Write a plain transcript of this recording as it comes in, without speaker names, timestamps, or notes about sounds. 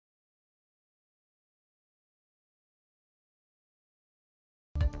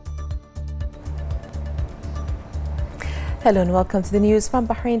Hello and welcome to the news from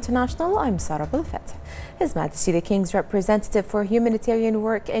Bahrain International. I'm Sarah Bulletin. His Majesty the King's representative for humanitarian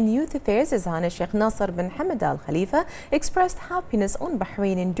work and youth affairs, His Highness Sheikh Nasser bin Hamad Al Khalifa, expressed happiness on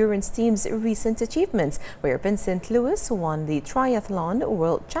Bahrain endurance team's recent achievements, where Vincent Lewis won the Triathlon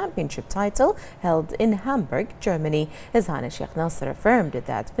World Championship title held in Hamburg, Germany. His Highness Sheikh Nasser affirmed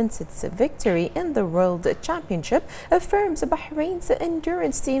that Vincent's victory in the World Championship affirms Bahrain's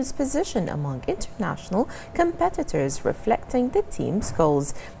endurance team's position among international competitors, reflecting the team's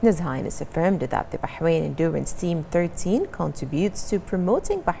goals. His Highness affirmed that the Bahrain Endurance Team 13 contributes to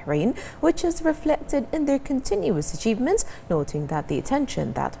promoting Bahrain, which is reflected in their continuous achievements, noting that the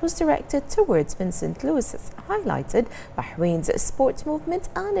attention that was directed towards Vincent Lewis has highlighted Bahrain's sports movement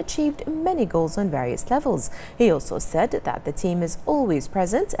and achieved many goals on various levels. He also said that the team is always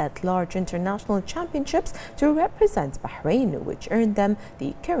present at large international championships to represent Bahrain, which earned them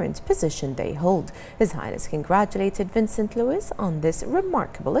the current position they hold. His Highness congratulated Vincent Lewis on this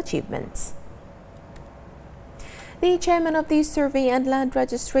remarkable achievement. The chairman of the Survey and Land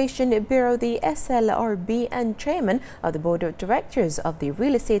Registration Bureau, the SLRB, and chairman of the board of directors of the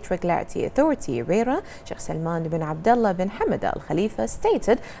Real Estate Regulatory Authority, RERA, Sheikh Salman bin Abdullah bin Hamad Al Khalifa,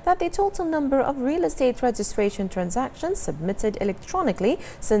 stated that the total number of real estate registration transactions submitted electronically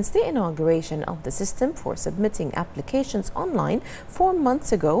since the inauguration of the system for submitting applications online 4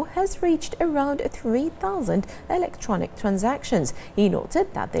 months ago has reached around 3,000 electronic transactions. He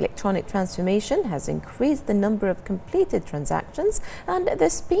noted that the electronic transformation has increased the number of completed transactions and the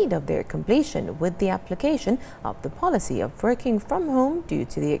speed of their completion, with the application of the policy of working from home due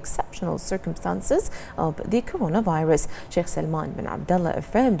to the exceptional circumstances of the coronavirus. Sheikh Salman bin Abdullah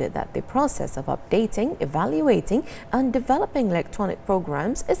affirmed that the process of updating, evaluating and developing electronic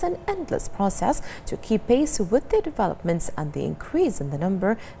programs is an endless process to keep pace with the developments and the increase in the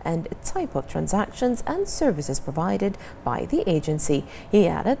number and type of transactions and services provided by the agency. He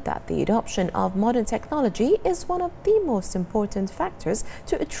added that the adoption of modern technology is one of the most important factors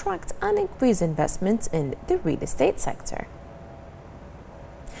to attract and increase investment in the real estate sector.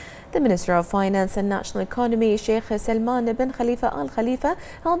 The Minister of Finance and National Economy, Sheikh Salman bin Khalifa Al Khalifa,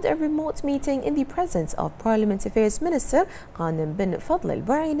 held a remote meeting in the presence of Parliament Affairs Minister Ghanem bin Fadl Al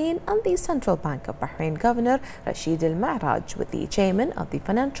Bu'ainain and the Central Bank of Bahrain Governor Rashid Al Ma'raj, with the chairman of the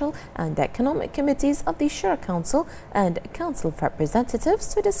Financial and Economic Committees of the Shura Council and Council of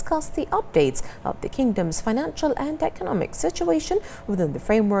Representatives, to discuss the updates of the Kingdom's financial and economic situation within the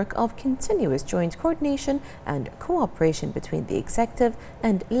framework of continuous joint coordination and cooperation between the executive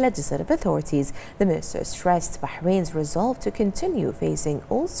and legislative authorities. The minister stressed Bahrain's resolve to continue facing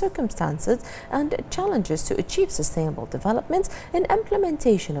all circumstances and challenges to achieve sustainable development in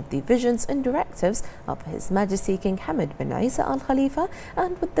implementation of the visions and directives of His Majesty King Hamad bin Isa Al Khalifa,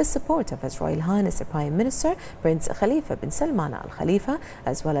 and with the support of His Royal Highness the Prime Minister Prince Khalifa bin Salman Al Khalifa,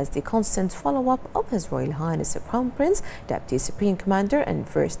 as well as the constant follow-up of His Royal Highness the Crown Prince, Deputy Supreme Commander and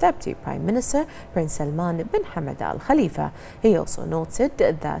First Deputy Prime Minister Prince Salman bin Hamad Al Khalifa. He also noted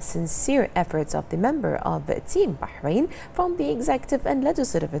the sincere efforts of the member of Team Bahrain from the executive and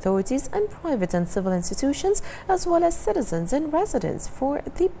legislative authorities and private and civil institutions, as well as citizens and residents, for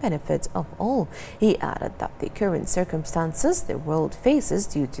the benefit of all. He added that the current circumstances the world faces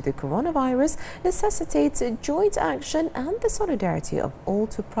due to the coronavirus necessitates joint action and the solidarity of all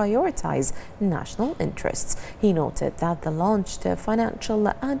to prioritize national interests. He noted that the launched financial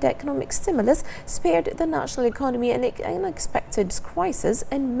and economic stimulus spared the national economy an unexpected crisis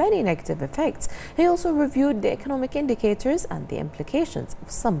and many negative effects. He also reviewed the economic indicators and the implications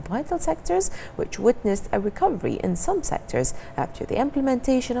of some vital sectors, which witnessed a recovery in some sectors after the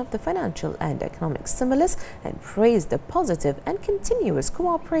implementation of the financial and economic stimulus, and praised the positive and continuous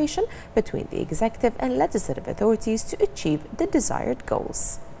cooperation between the executive and legislative authorities to achieve the desired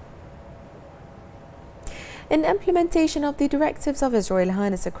goals. In implementation of the directives of His Royal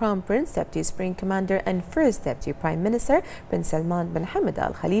Highness the Crown Prince, Deputy Supreme Commander and First Deputy Prime Minister Prince Salman bin Hamad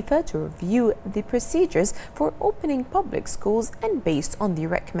Al Khalifa, to review the procedures for opening public schools, and based on the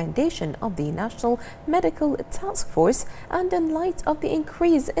recommendation of the National Medical Task Force and in light of the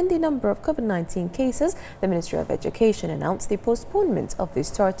increase in the number of COVID-19 cases, the Ministry of Education announced the postponement of the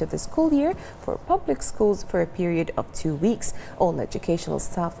start of the school year for public schools for a period of 2 weeks. All educational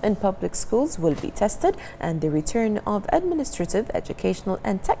staff in public schools will be tested, and the return of administrative, educational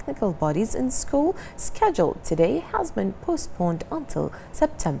and technical bodies in school scheduled today has been postponed until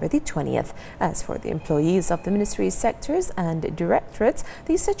September the 20th. As for the employees of the ministry's sectors and directorates,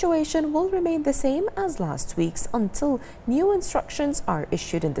 the situation will remain the same as last week's until new instructions are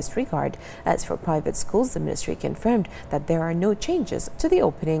issued in this regard. As for private schools, the ministry confirmed that there are no changes to the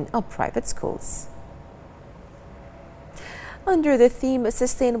opening of private schools. Under the theme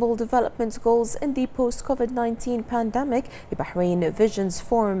Sustainable Development Goals in the Post-COVID-19 Pandemic, the Bahrain Visions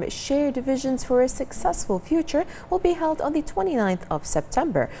Forum Shared Visions for a Successful Future will be held on the 29th of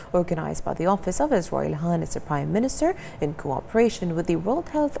September, organized by the Office of His Royal Highness the Prime Minister in cooperation with the World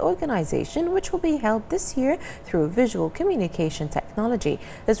Health Organization, which will be held this year through visual communication technology.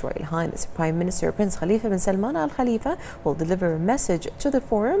 His Royal Highness the Prime Minister Prince Khalifa bin Salman Al Khalifa will deliver a message to the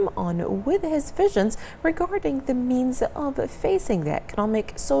forum on with his visions regarding the means of facing the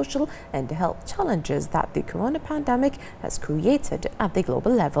economic, social and health challenges that the corona pandemic has created at the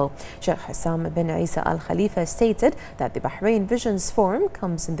global level. Sheikh Hassam bin Isa Al Khalifa stated that the Bahrain Visions Forum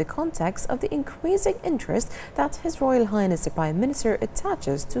comes in the context of the increasing interest that His Royal Highness the Prime Minister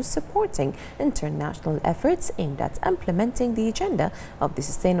attaches to supporting international efforts aimed at implementing the agenda of the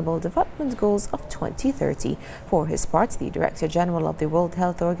Sustainable Development Goals of 2030. For his part, the Director General of the World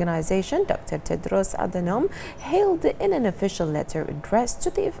Health Organization, Dr. Tedros Adhanom, hailed in an official letter addressed to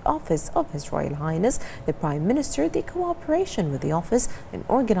the Office of His Royal Highness the Prime Minister the cooperation with the office in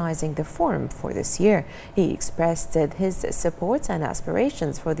organizing the forum for this year. He expressed his support and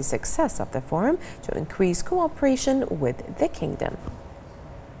aspirations for the success of the forum to increase cooperation with the kingdom.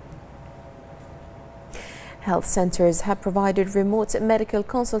 Health centers have provided remote medical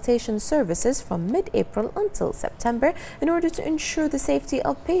consultation services from mid-April until September in order to ensure the safety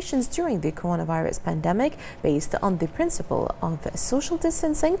of patients during the coronavirus pandemic, based on the principle of social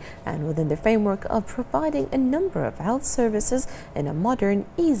distancing and within the framework of providing a number of health services in a modern,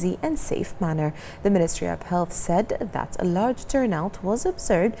 easy and safe manner. The Ministry of Health said that a large turnout was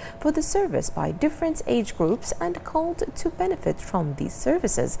observed for the service by different age groups and called to benefit from these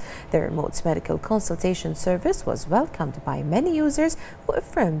services. The remote medical consultation service was welcomed by many users who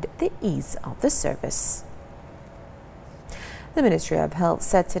affirmed the ease of the service. The Ministry of Health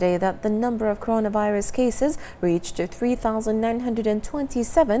said today that the number of coronavirus cases reached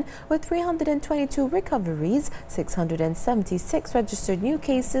 3,927, with 322 recoveries, 676 registered new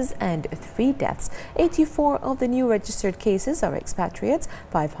cases and 3 deaths. 84 of the new registered cases are expatriates,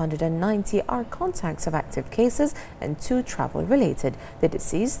 590 are contacts of active cases and 2 travel-related. The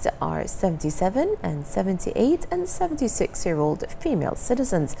deceased are 77 and 78 and 76-year-old female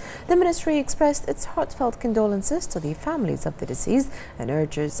citizens. The ministry expressed its heartfelt condolences to the families of the deceased and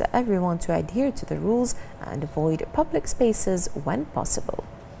urges everyone to adhere to the rules and avoid public spaces when possible.